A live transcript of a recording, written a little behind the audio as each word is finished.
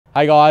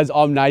Hey guys,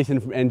 I'm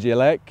Nathan from NG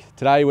Elec.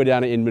 Today we're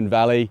down at Inman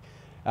Valley.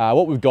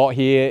 What we've got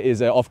here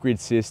is an off-grid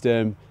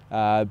system.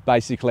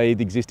 Basically,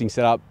 the existing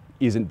setup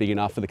isn't big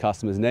enough for the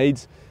customer's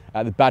needs.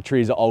 The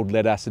batteries are old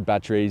lead acid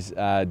batteries.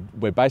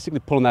 We're basically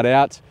pulling that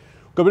out.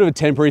 We've got a bit of a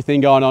temporary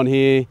thing going on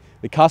here.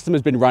 The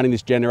customer's been running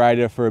this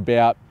generator for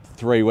about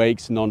 3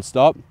 weeks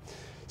non-stop.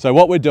 So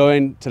what we're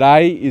doing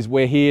today is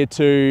we're here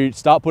to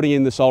start putting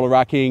in the solar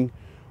racking.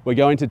 We're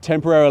going to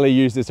temporarily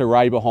use this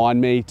array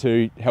behind me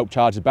to help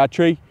charge the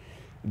battery.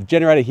 The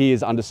generator here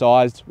is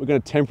undersized. We're going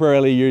to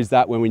temporarily use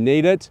that when we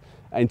need it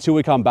until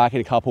we come back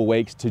in a couple of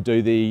weeks to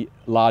do the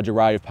large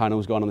array of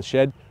panels going on the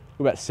shed. We've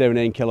got about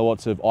 17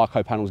 kilowatts of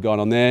ICO panels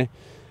going on there.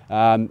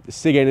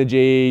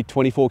 Sigenergy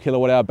 24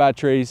 kilowatt hour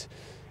batteries.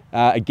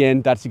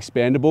 Again, that's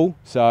expandable.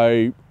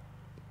 So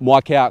my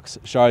calcs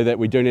show that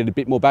we do need a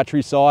bit more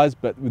battery size,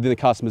 but within the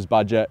customer's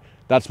budget,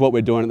 that's what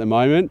we're doing at the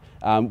moment,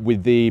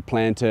 with the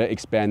plan to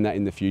expand that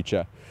in the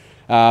future.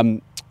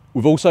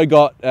 We've also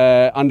got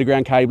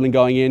underground cabling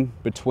going in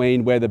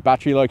between where the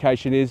battery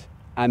location is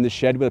and the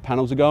shed where the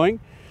panels are going.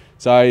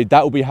 So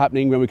that will be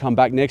happening when we come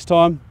back next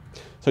time.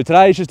 So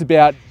today is just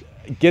about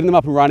getting them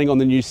up and running on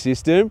the new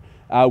system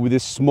with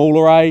this small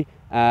array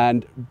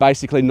and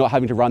basically not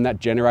having to run that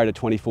generator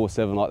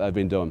 24/7 like they've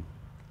been doing.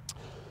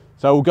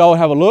 So we'll go and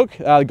have a look.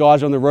 The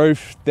guys are on the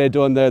roof, they're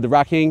doing the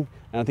racking,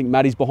 and I think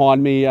Maddie's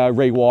behind me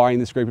rewiring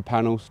this group of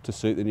panels to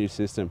suit the new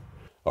system.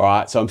 All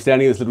right, so I'm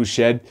standing in this little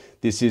shed.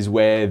 This is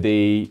where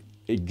the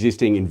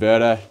existing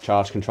inverter,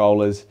 charge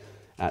controllers,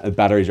 the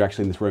batteries are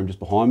actually in this room just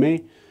behind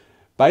me.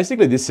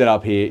 Basically, this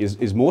setup here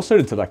is more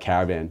suited to the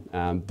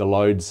caravan. The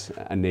loads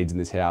and needs in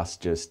this house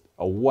just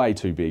are way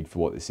too big for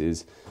what this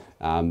is.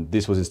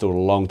 This was installed a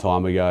long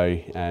time ago,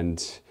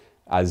 and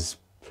as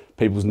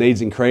people's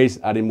needs increase,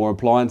 adding more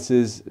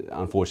appliances,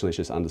 unfortunately it's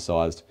just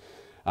undersized.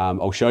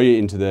 I'll show you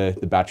into the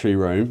battery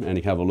room and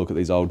you can have a look at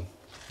these old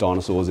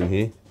dinosaurs in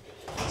here.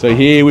 So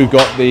here we've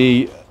got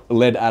the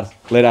lead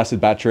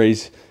acid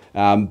batteries.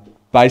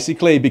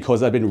 Basically, because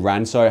they've been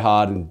ran so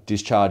hard and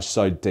discharged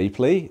so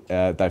deeply,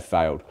 they've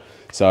failed.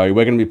 So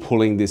we're going to be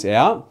pulling this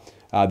out.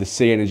 The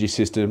Sigenergy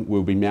system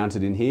will be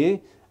mounted in here,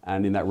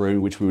 and in that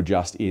room which we were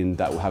just in,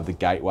 that will have the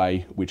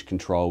gateway which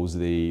controls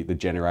the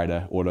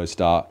generator, auto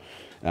start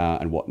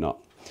and whatnot.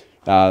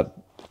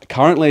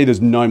 Currently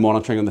there's no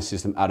monitoring on the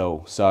system at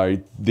all. So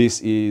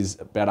this is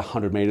about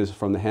 100 meters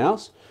from the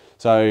house.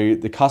 So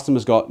the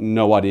customer's got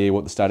no idea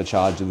what the state of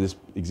charge of this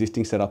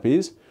existing setup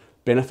is.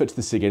 Benefit to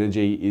the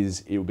Sigenergy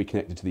is it will be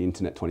connected to the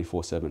internet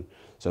 24/7.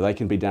 So they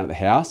can be down at the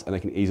house and they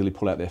can easily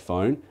pull out their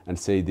phone and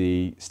see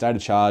the state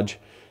of charge,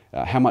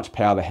 how much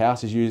power the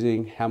house is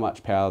using, how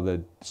much power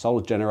the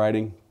solar's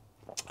generating,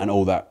 and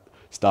all that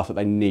stuff that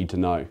they need to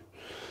know.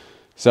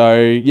 So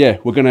yeah,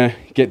 we're gonna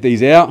get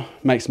these out,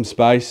 make some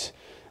space,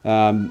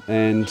 and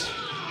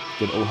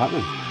get it all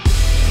happening.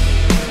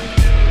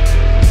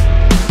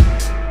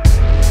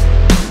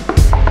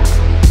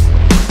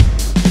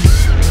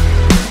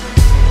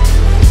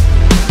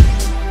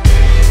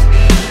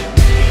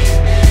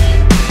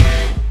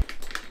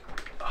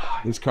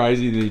 It's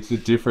crazy the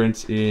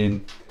difference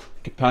in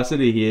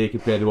capacity here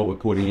compared to what we're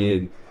putting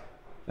in.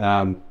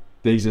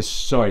 These are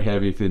so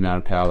heavy for the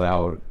amount of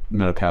power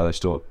they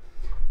store.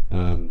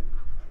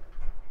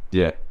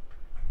 Yeah,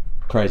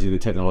 crazy the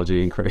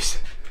technology increase.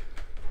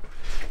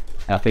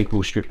 I think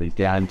we'll strip these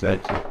down to a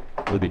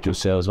little bit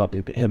yourselves, might be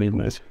a bit heavy in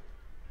this.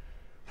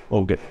 Or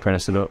we'll get the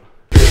apprentice it up.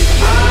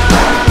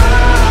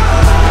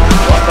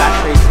 What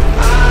batteries?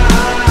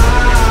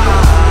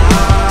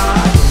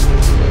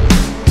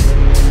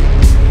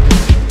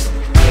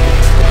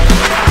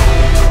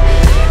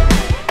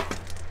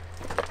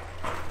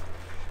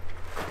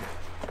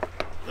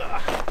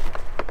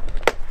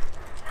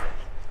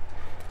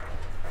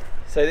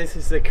 So this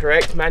is the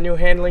correct manual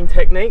handling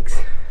techniques.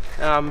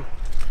 Yeah,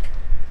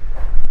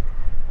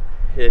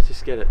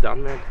 just get it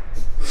done, man.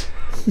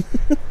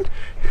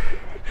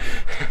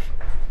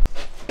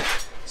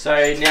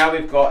 So now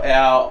we've got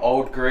our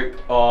old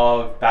group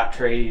of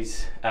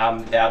batteries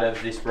out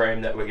of this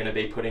room that we're going to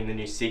be putting the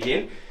new SIG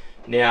in.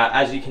 Now,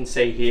 as you can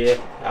see here,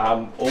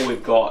 all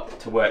we've got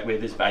to work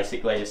with is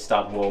basically a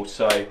stud wall.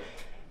 So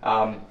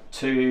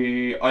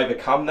to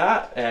overcome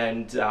that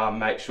and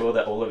make sure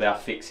that all of our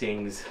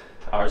fixings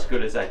are as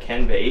good as they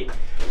can be,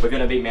 we're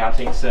going to be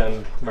mounting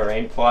some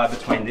marine ply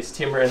between this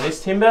timber and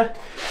this timber.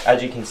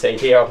 As you can see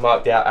here, I've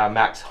marked out our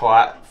max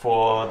height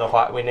for the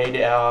height we need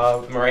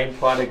our marine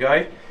ply to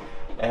go,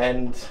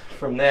 and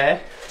from there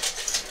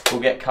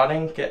we'll get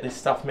cutting, get this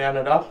stuff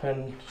mounted up,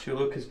 and she'll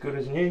look as good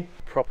as new.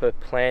 Proper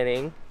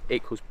planning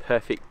equals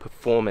perfect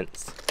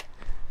performance.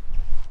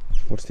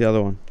 What's the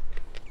other one?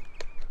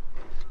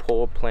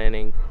 Poor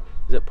planning,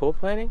 is it poor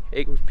planning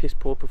equals piss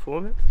poor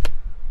performance?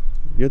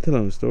 You're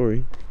telling a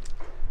story.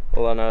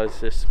 All I know is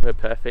just we're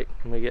perfect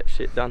and we get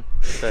shit done.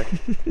 So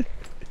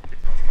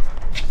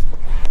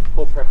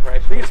poor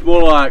preparation. I think it's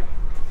more like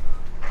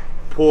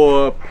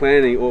poor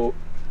planning, or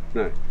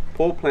no,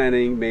 poor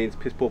planning means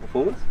piss poor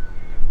performance.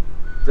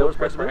 Is that what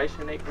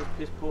preparation equals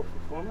piss poor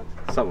performance?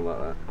 Something like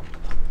that.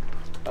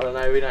 I don't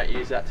know, we don't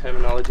use that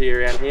terminology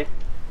around here.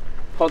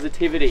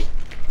 Positivity.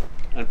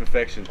 And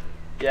perfection.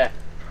 Yeah.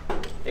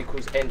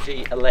 Equals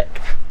NG Elec.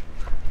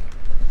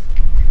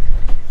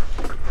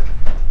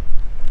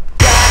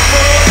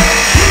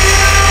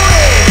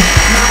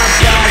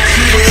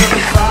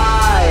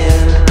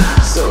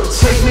 So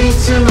take me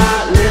to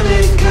my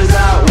limit, 'cause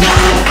I want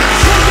it.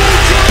 Take me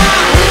to my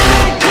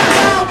limit, 'cause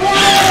I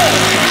want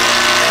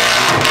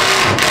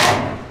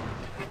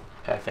it.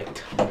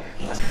 Perfect.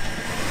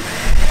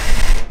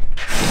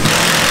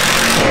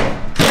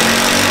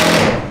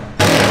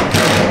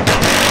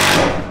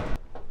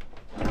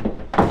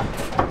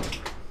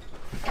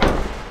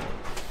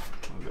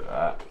 Look at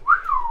that.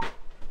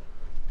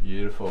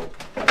 Beautiful.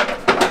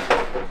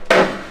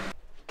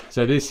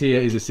 So this here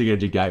is a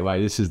Sigenergy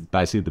gateway. This is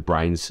basically the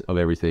brains of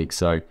everything.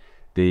 So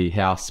the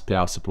house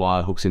power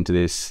supply hooks into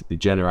this, the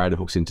generator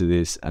hooks into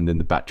this, and then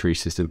the battery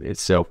system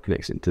itself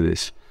connects into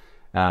this.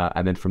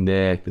 And then from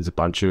there, there's a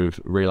bunch of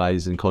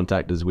relays and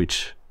contactors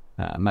which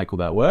make all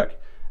that work.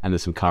 And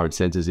there's some current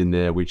sensors in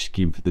there which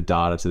give the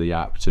data to the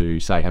app to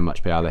say how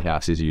much power the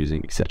house is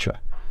using,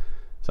 etc.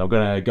 So I'm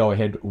going to go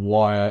ahead,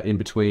 wire in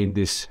between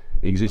this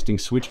existing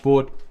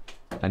switchboard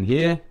and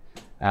here.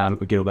 We'll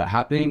get all that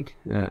happening,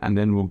 and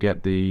then we'll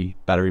get the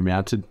battery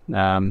mounted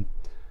and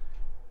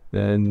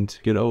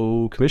get it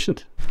all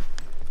commissioned.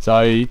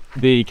 So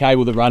the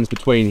cable that runs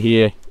between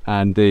here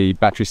and the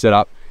battery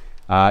setup,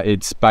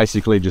 it's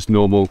basically just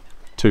normal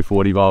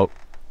 240 volt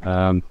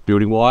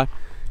building wire.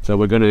 So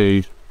we're going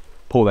to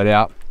pull that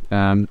out,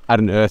 add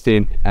an earth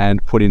in,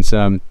 and put in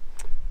some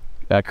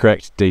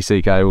correct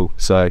DC cable.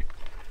 So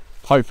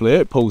hopefully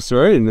it pulls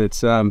through and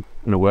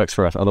it works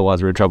for us.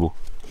 Otherwise we're in trouble.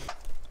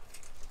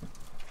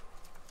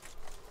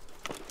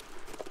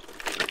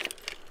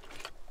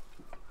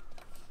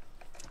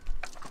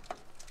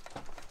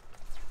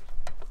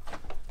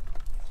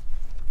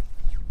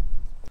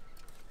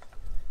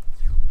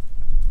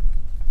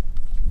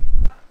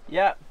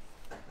 Yep.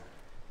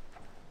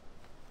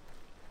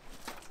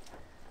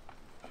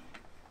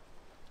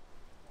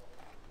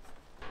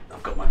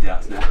 I've got my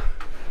doubts now.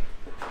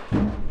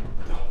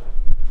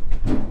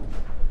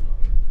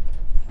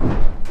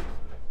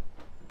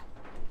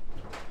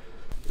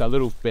 That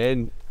little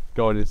fan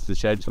going into the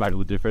shed to make all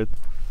the difference.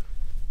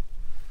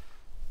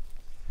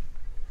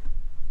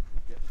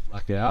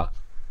 Black out.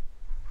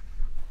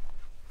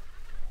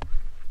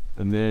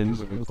 And then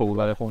we'll pull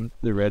that on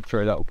the red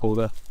through, that will pull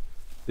the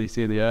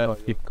DC in the air.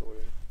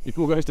 If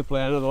all goes to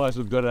plan, otherwise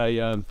we've got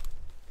a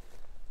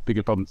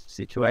bigger problem.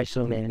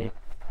 Situational man.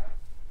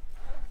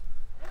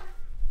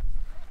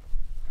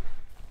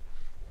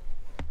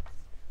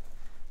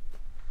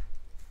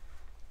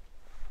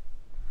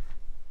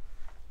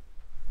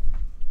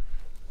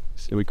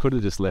 So we could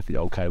have just left the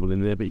old cable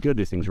in there, but you got to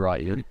do things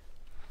right, you know?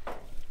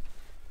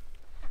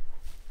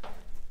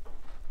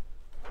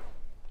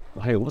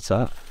 Oh, hey, what's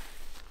that?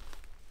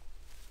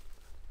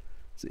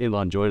 It's an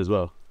inline joint as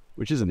well,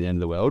 which isn't the end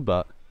of the world,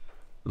 but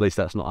at least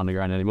that's not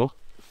underground anymore.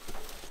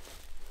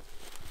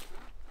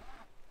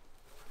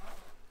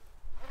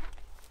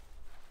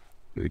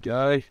 There we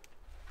go.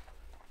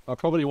 I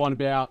probably want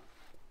about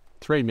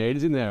 3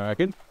 meters in there, I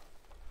reckon.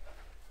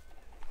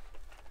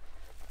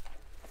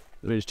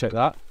 Let me just check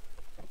that.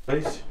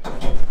 Please.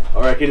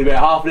 I reckon in about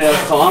half an hour's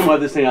time we'll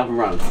have this thing up and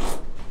running.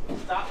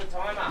 Start the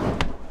timer.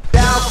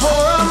 Down for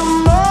a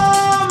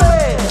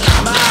moment,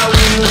 my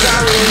wings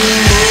are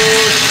in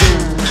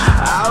motion.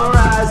 I'll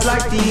rise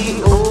like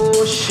the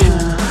ocean.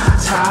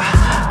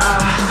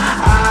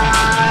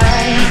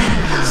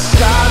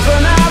 Scars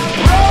are not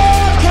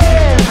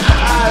broken.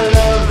 I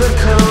love the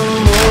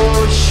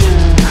commotion.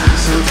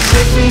 So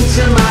take me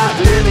to my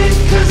limit,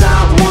 'cause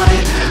I want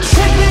it.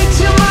 Take me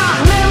to my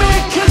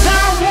limit, 'cause I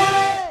want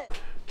it.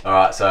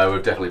 Alright, so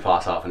we've definitely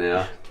passed half an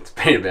hour. It's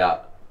been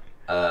about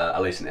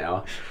at least an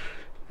hour.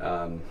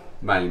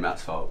 Mainly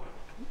Matt's fault.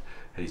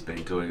 He's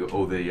been doing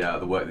all the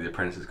work that the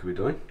apprentices could be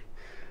doing.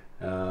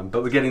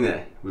 But we're getting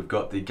there. We've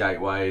got the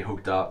gateway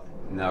hooked up.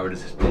 Now we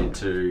just need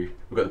to,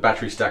 we've got the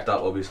battery stacked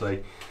up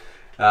obviously.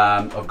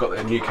 I've got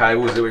the new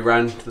cables that we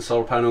ran to the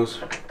solar panels.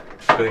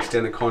 Got to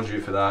extend the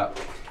conduit for that.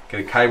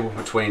 Get a cable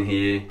between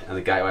here and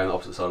the gateway on the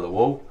opposite side of the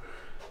wall.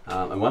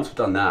 And once we've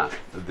done that,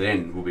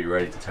 then we'll be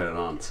ready to turn it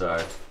on.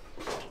 So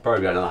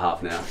probably about another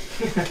half an hour.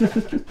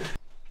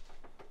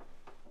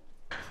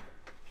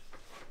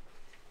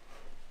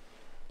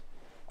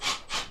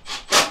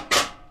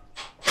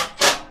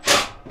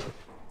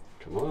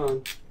 Come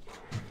on.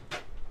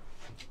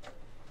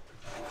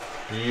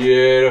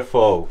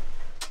 Beautiful.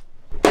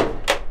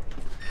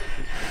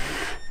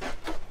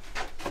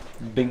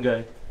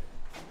 Bingo.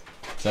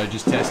 So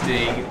just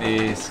testing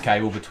this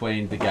cable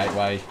between the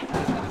gateway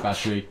and the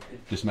battery,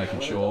 just making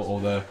sure all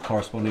the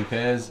corresponding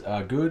pairs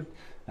are good,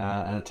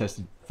 and it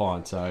tested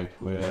fine, so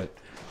we're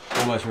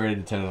almost ready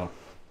to turn it on.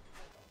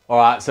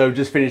 Alright, so we've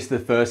just finished the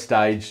first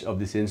stage of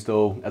this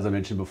install. As I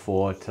mentioned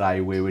before,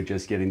 today we were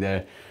just getting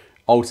the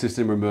old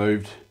system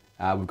removed.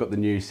 We've got the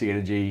new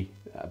Sigenergy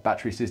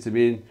battery system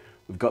in.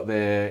 We've got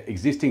the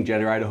existing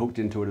generator hooked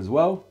into it as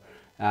well.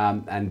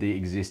 and the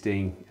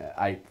existing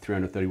 8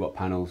 330 watt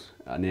panels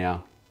are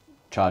now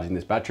charging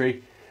this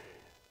battery.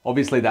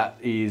 Obviously that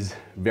is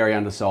very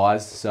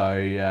undersized, so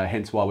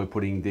hence why we're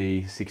putting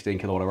the 16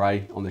 kilowatt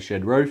array on the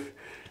shed roof.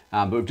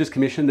 But we've just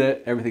commissioned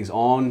it, everything's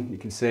on. You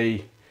can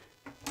see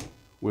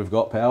we've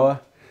got power.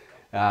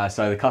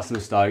 So the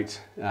customer's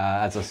stoked.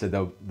 As I said,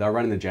 they're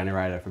running the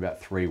generator for about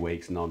 3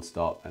 weeks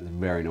non-stop, and it's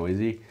very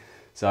noisy.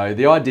 So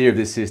the idea of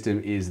this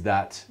system is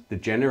that the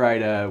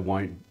generator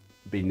won't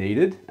be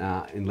needed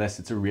unless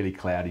it's a really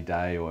cloudy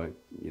day or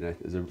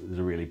there's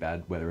a really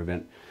bad weather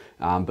event.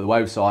 But the way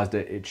we've sized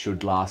it, it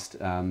should last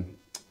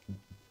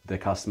the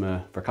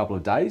customer for a couple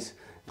of days,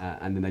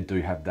 and then they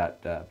do have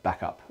that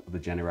backup of the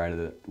generator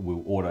that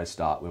will auto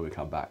start when we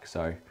come back.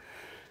 So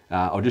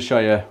I'll just show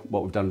you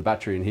what we've done with the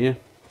battery in here.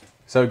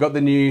 So we've got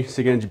the new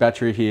Sigenergy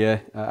battery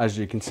here. As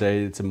you can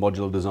see, it's a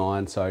modular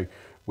design. So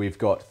we've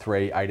got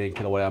 3 18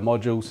 kilowatt hour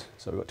modules.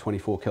 So we've got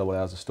 24 kilowatt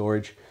hours of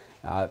storage.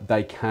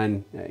 They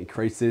can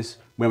increase this.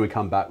 When we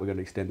come back, we're going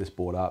to extend this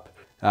board up.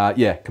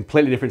 Yeah,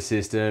 completely different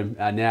system.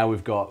 Now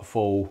we've got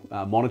full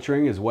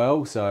monitoring as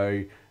well.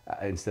 So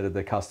instead of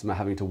the customer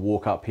having to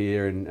walk up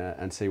here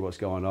and see what's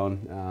going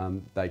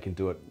on, they can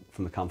do it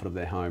from the comfort of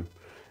their home.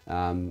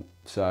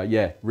 So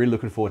yeah, really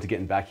looking forward to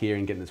getting back here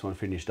and getting this one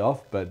finished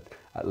off, but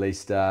at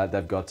least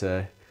they've got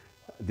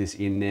this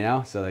in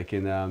now so they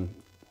can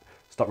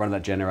stop running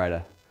that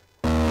generator.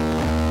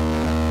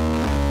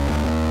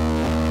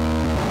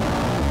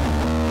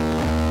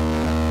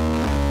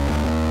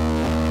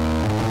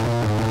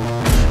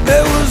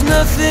 There was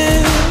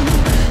nothing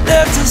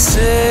left to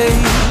say.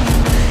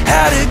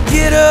 How to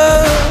get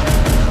up,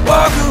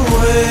 walk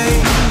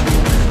away.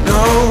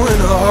 Know when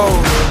to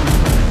hold them,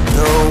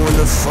 know when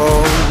to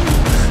fold.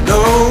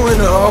 Know when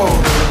to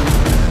hold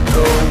them,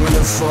 know when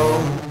to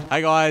fold.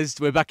 Hey guys,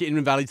 we're back at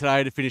Inman Valley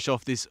today to finish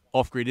off this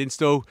off-grid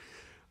install.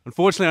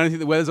 Unfortunately, I don't think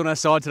the weather's on our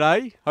side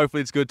today.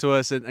 Hopefully it's good to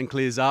us and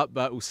clears up,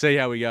 but we'll see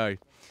how we go.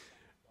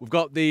 We've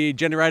got the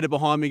generator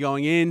behind me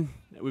going in.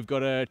 We've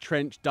got a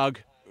trench dug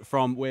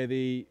from where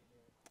the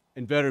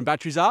inverter and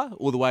batteries are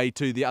all the way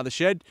to the other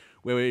shed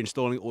where we're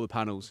installing all the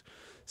panels.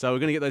 So we're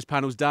going to get those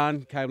panels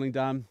done, cabling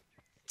done,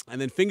 and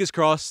then fingers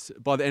crossed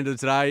by the end of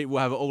the day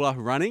we'll have it all up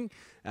and running,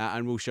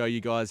 and we'll show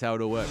you guys how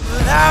it all works.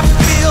 But I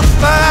feel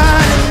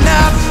fine and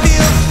I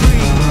feel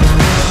free,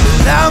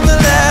 'cause I'm the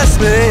last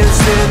man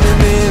standing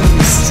in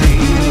the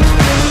street.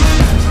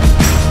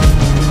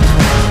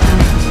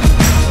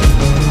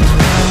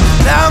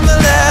 I'm the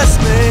last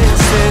man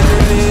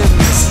standing in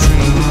the street.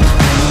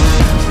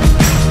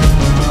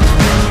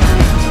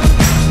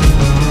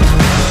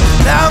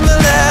 I'm the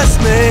last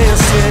man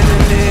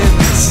standing in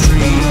the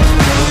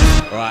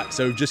street. All right,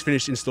 so we've just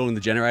finished installing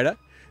the generator.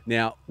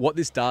 Now, what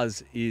this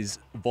does is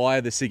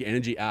via the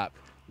Sigenergy app,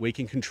 we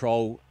can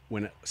control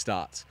when it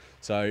starts.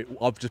 So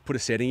I've just put a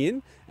setting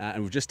in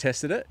and we've just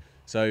tested it.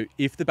 So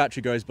if the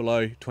battery goes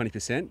below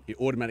 20%, it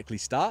automatically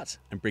starts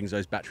and brings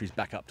those batteries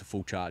back up to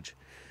full charge.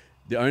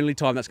 The only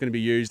time that's going to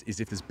be used is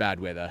if there's bad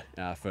weather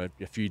for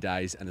a few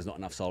days and there's not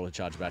enough solar to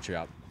charge the battery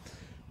up.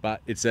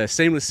 But it's a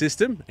seamless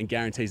system and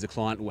guarantees the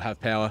client will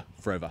have power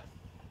forever.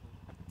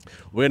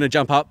 We're going to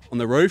jump up on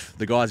the roof.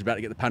 The guys are about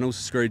to get the panels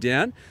screwed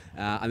down.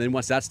 And then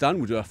once that's done,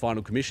 we'll do our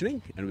final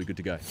commissioning and we're good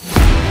to go.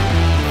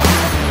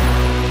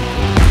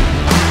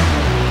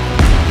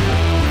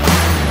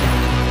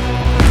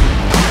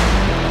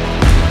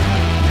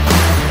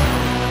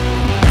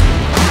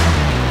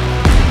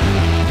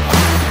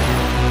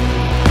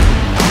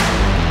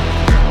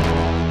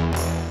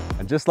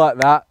 And just like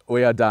that,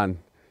 we are done.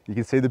 You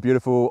can see the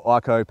beautiful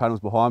ICO panels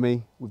behind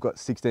me. We've got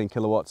 16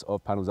 kilowatts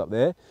of panels up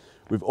there.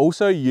 We've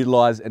also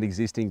utilised an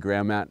existing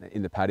ground mount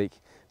in the paddock.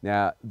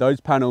 Now,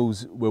 those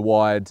panels were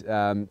wired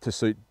to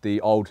suit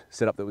the old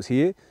setup that was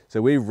here.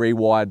 So we've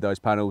rewired those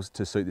panels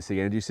to suit the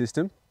Sigenergy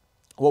system.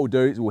 What we'll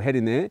do is we'll head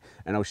in there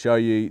and I'll show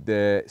you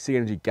the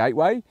Sigenergy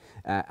gateway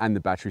and the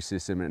battery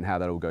system and how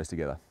that all goes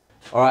together.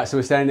 All right, so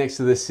we're standing next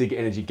to the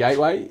Sigenergy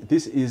gateway.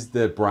 This is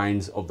the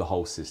brains of the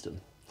whole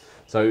system.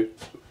 So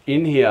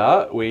in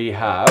here we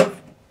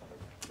have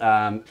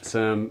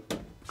some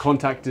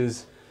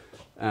contactors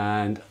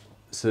and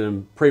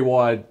some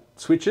pre-wired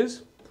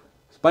switches.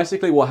 So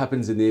basically what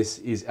happens in this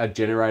is our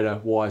generator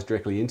wires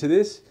directly into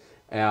this,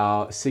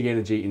 our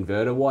Sigenergy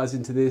inverter wires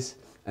into this,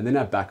 and then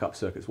our backup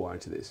circuits wire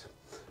into this.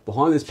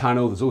 Behind this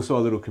panel there's also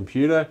a little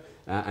computer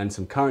and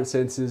some current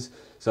sensors.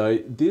 So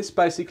this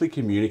basically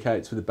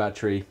communicates with the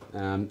battery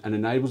and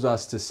enables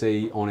us to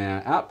see on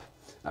our app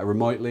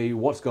remotely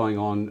what's going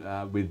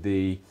on with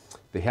the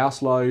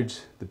house load,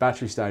 the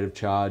battery state of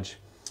charge,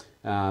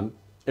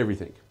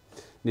 everything.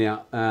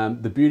 Now,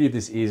 the beauty of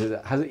this is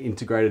it has an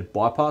integrated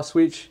bypass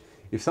switch.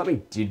 If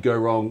something did go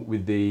wrong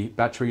with the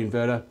battery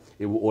inverter,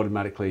 it will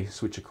automatically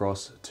switch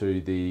across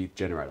to the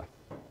generator.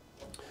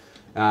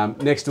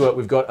 Next to it,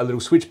 we've got a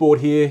little switchboard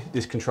here.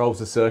 This controls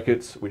the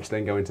circuits, which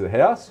then go into the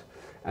house.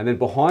 And then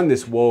behind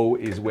this wall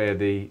is where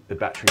the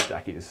battery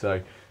stack is.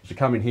 So if you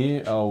come in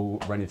here, I'll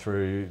run you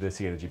through the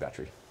Sigenergy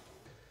battery.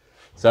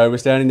 So we're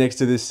standing next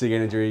to this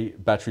Sigenergy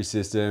battery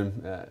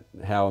system.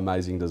 How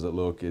amazing does it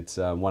look? It's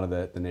one of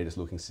the neatest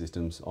looking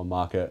systems on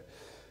market.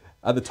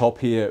 At the top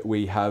here,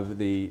 we have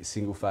the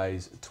single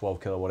phase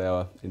 12 kilowatt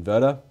hour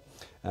inverter.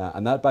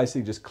 And that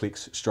basically just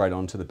clicks straight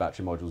onto the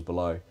battery modules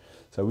below.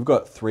 So we've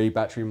got 3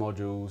 battery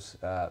modules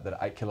that are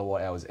 8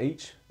 kilowatt hours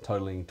each,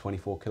 totaling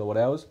 24 kilowatt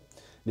hours.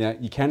 Now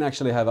you can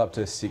actually have up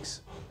to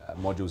 6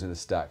 modules in a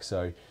stack.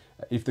 So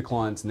if the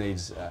client's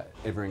needs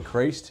ever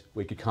increased,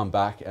 we could come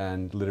back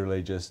and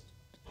literally just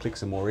click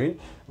some more in, and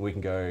we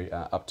can go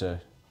up to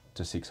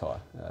 6 high,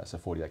 so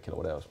 48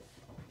 kilowatt hours.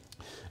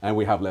 And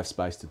we have left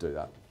space to do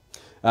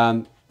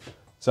that.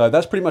 So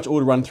that's pretty much all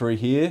to run through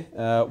here.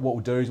 What we'll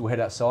do is we'll head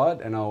outside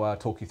and I'll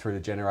talk you through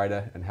the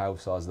generator and how we've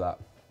sized that.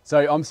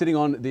 So I'm sitting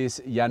on this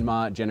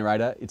Yanmar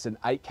generator. It's an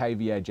 8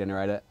 kVA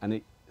generator and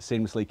it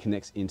seamlessly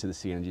connects into the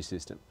Sigenergy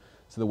system.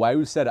 So the way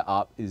we've set it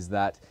up is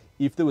that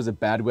if there was a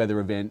bad weather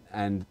event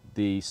and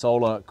the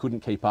solar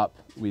couldn't keep up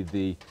with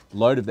the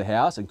load of the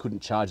house and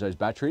couldn't charge those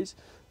batteries,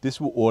 this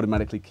will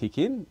automatically kick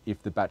in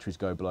if the batteries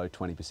go below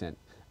 20%.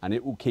 And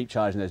it will keep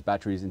charging those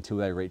batteries until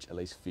they reach at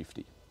least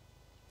 50.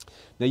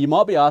 Now you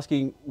might be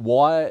asking,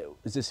 why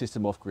is this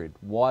system off-grid?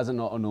 Why is it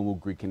not a normal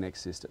grid connect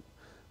system?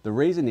 The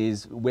reason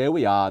is, where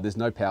we are, there's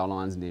no power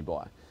lines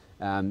nearby.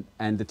 And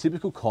the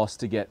typical cost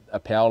to get a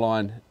power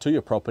line to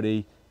your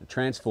property, a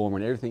transformer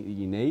and everything that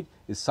you need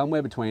is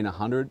somewhere between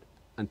 $100,000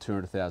 and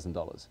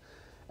 $200,000,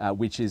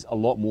 which is a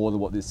lot more than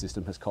what this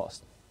system has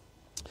cost.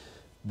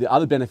 The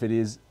other benefit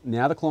is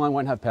now the client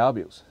won't have power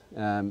bills.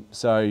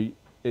 So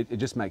it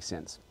just makes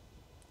sense.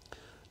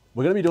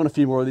 We're going to be doing a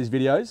few more of these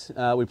videos.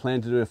 We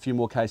plan to do a few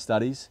more case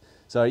studies.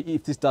 So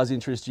if this does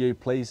interest you,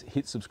 please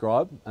hit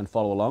subscribe and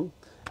follow along.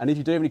 And if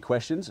you do have any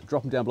questions,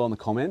 drop them down below in the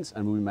comments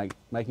and we'll be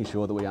making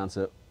sure that we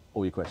answer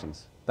all your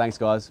questions. Thanks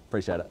guys,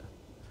 appreciate it.